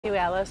Thank you,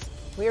 Alice.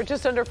 We are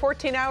just under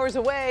 14 hours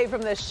away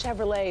from the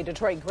Chevrolet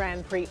Detroit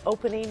Grand Prix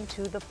opening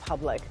to the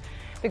public.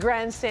 The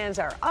grandstands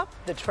are up,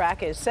 the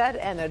track is set,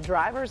 and the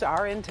drivers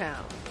are in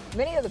town.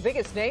 Many of the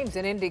biggest names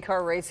in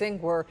IndyCar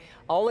racing were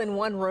all in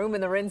one room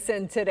in the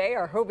grandstand today.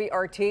 Our Hobie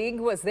Artigue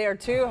was there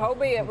too.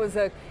 Hobie, it was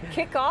a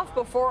kickoff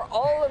before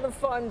all of the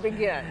fun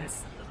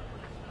begins.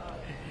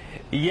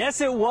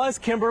 Yes, it was,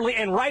 Kimberly,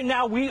 and right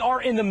now we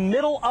are in the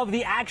middle of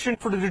the action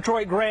for the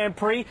Detroit Grand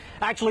Prix,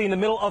 actually in the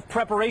middle of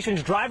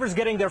preparations. Drivers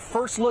getting their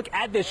first look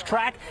at this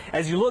track.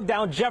 As you look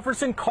down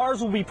Jefferson, cars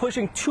will be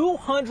pushing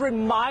 200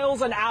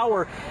 miles an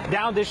hour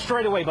down this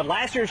straightaway, but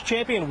last year's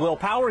champion Will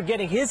Power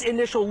getting his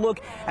initial look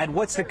at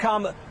what's to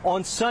come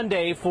on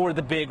Sunday for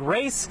the big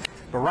race.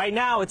 But right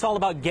now it's all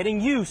about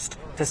getting used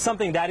to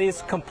something that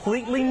is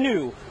completely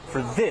new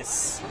for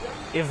this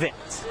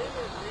event.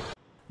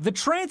 The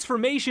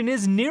transformation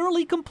is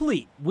nearly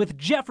complete, with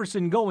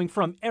Jefferson going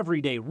from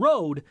everyday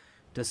road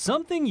to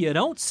something you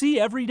don't see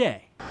every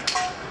day.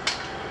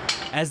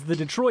 As the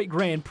Detroit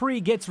Grand Prix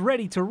gets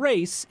ready to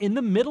race in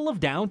the middle of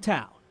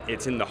downtown.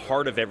 It's in the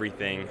heart of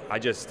everything. I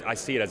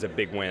see it as a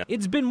big win.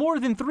 It's been more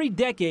than 3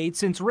 decades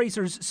since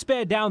racers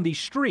sped down these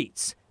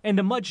streets, and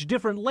a much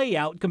different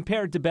layout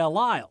compared to Belle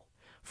Isle.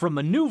 From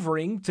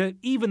maneuvering to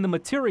even the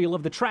material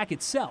of the track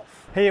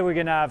itself. Here we're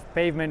going to have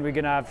pavement, we're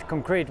going to have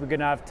concrete, we're going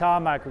to have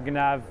tarmac, we're going to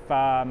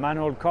have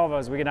manhole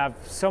covers, we're going to have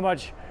so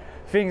much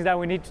things that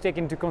we need to take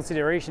into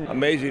consideration.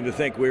 Amazing to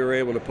think we were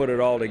able to put it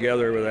all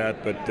together with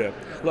that, but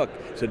look,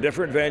 it's a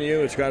different venue,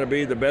 it's got to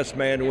be the best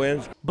man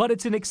wins. But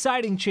it's an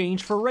exciting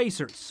change for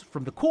racers,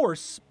 from the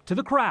course to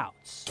the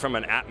crowds. From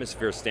an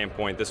atmosphere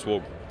standpoint, this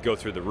will go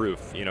through the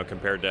roof, you know,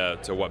 compared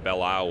to what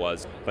Belle Isle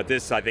was. But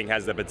this, I think,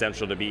 has the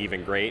potential to be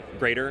even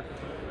greater.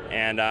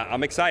 And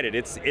I'm excited.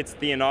 It's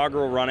the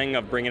inaugural running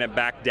of bringing it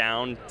back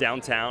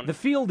downtown. The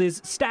field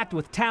is stacked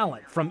with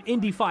talent, from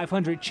Indy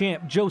 500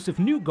 champ Joseph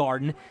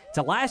Newgarden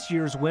to last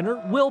year's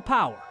winner Will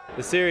Power.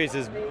 The series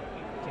is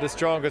the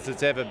strongest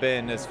it's ever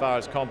been as far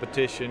as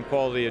competition,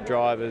 quality of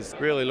drivers.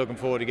 Really looking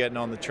forward to getting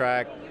on the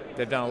track.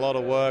 They've done a lot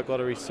of work, a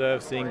lot of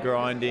resurfacing,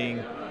 grinding,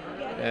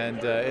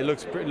 and it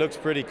looks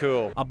pretty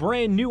cool. A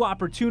brand new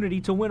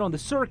opportunity to win on the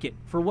circuit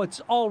for what's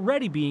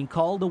already being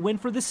called a win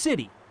for the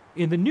city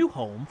in the new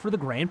home for the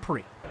Grand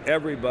Prix.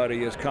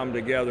 Everybody has come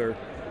together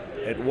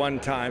at one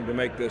time to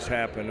make this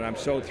happen, and I'm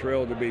so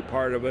thrilled to be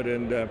part of it,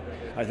 and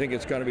I think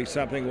it's going to be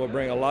something that will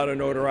bring a lot of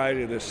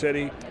notoriety to the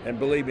city, and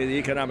believe me, the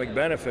economic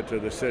benefit to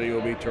the city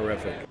will be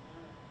terrific.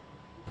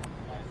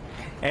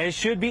 And it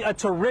should be a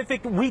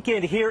terrific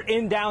weekend here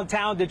in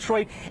downtown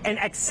Detroit. And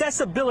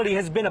accessibility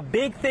has been a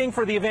big thing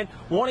for the event,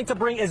 wanting to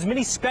bring as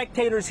many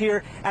spectators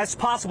here as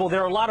possible.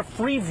 There are a lot of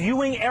free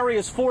viewing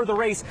areas for the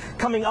race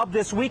coming up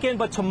this weekend,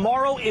 but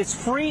tomorrow is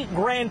free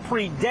Grand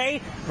Prix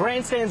day.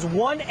 Grandstands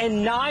 1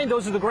 and 9,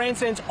 those are the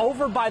grandstands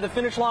over by the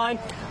finish line.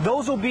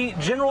 Those will be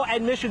general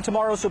admission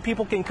tomorrow, so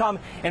people can come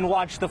and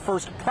watch the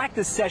first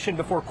practice session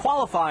before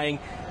qualifying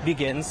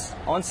begins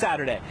on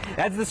Saturday.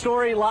 That's the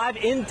story live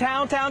in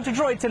downtown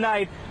Detroit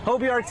tonight.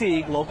 Hobie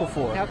Artigue, Local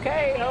 4.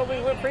 Okay,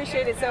 Hobie, we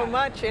appreciate it so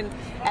much. And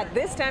at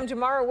this time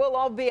tomorrow, we'll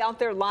all be out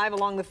there live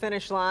along the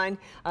finish line.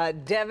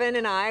 Devin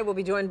and I will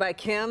be joined by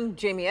Kim,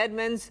 Jamie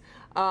Edmonds,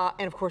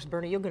 and of course,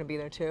 Bernie, you're going to be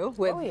there too.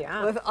 With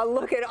a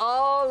look at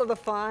all of the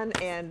fun,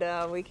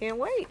 and we can't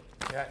wait.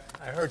 Yeah,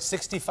 I heard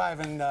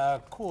 65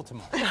 and cool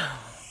tomorrow.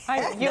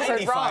 You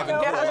heard wrong.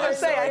 Yeah, I was going to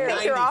say, I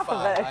think you're off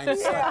of it.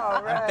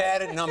 I'm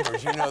bad at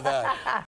numbers, you know that.